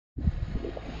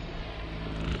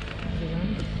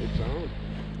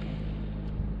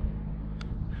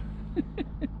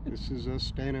This is us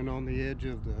standing on the edge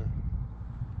of the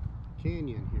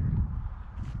canyon here.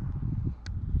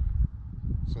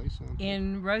 Say something.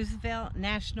 In Roosevelt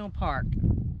National Park,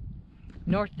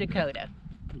 North Dakota.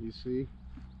 You see?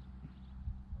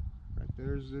 Right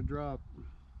there's the drop.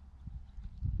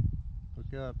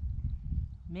 Look up.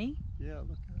 Me? Yeah,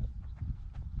 look up.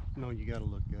 No, you gotta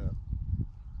look up.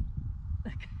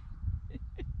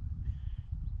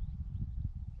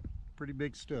 Pretty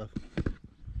big stuff.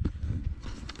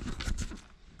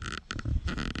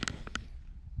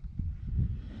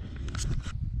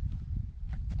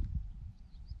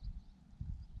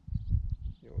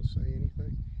 You want to say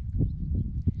anything?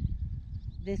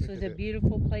 This Look was at a it.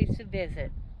 beautiful place to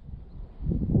visit.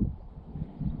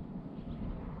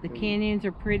 The canyons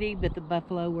are pretty, but the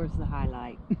buffalo was the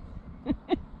highlight.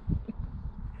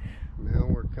 Now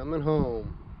we're coming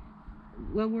home.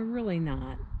 Well, we're really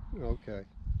not. Okay.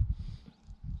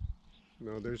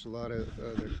 No, there's a lot of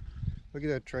other. Look at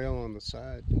that trail on the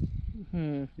side.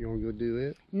 Hmm. You want to go do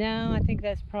it? No, I think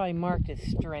that's probably marked as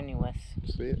strenuous.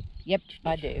 See it? Yep,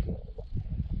 I do.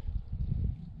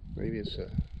 Maybe it's a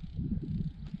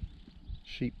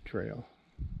sheep trail.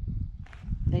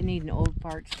 They need an old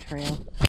farts trail.